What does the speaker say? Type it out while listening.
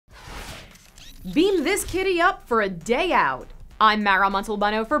Beam this kitty up for a day out. I'm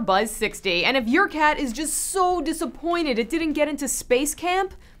Montalbano for Buzz60, and if your cat is just so disappointed it didn't get into space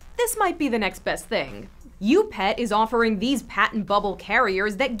camp, this might be the next best thing. UPet is offering these patent bubble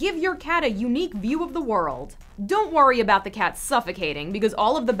carriers that give your cat a unique view of the world. Don't worry about the cat suffocating because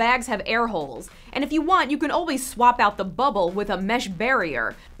all of the bags have air holes, and if you want you can always swap out the bubble with a mesh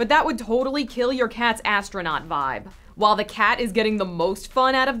barrier, but that would totally kill your cat's astronaut vibe. While the cat is getting the most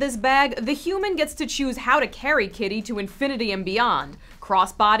fun out of this bag, the human gets to choose how to carry kitty to infinity and beyond,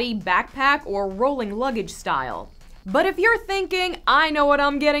 crossbody, backpack, or rolling luggage style. But if you're thinking, I know what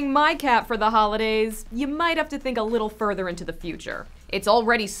I'm getting my cat for the holidays, you might have to think a little further into the future. It's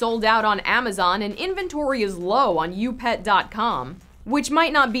already sold out on Amazon and inventory is low on upet.com. Which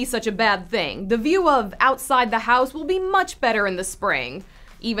might not be such a bad thing. The view of outside the house will be much better in the spring.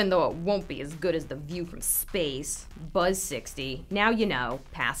 Even though it won't be as good as the view from space. Buzz60, now you know,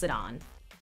 pass it on.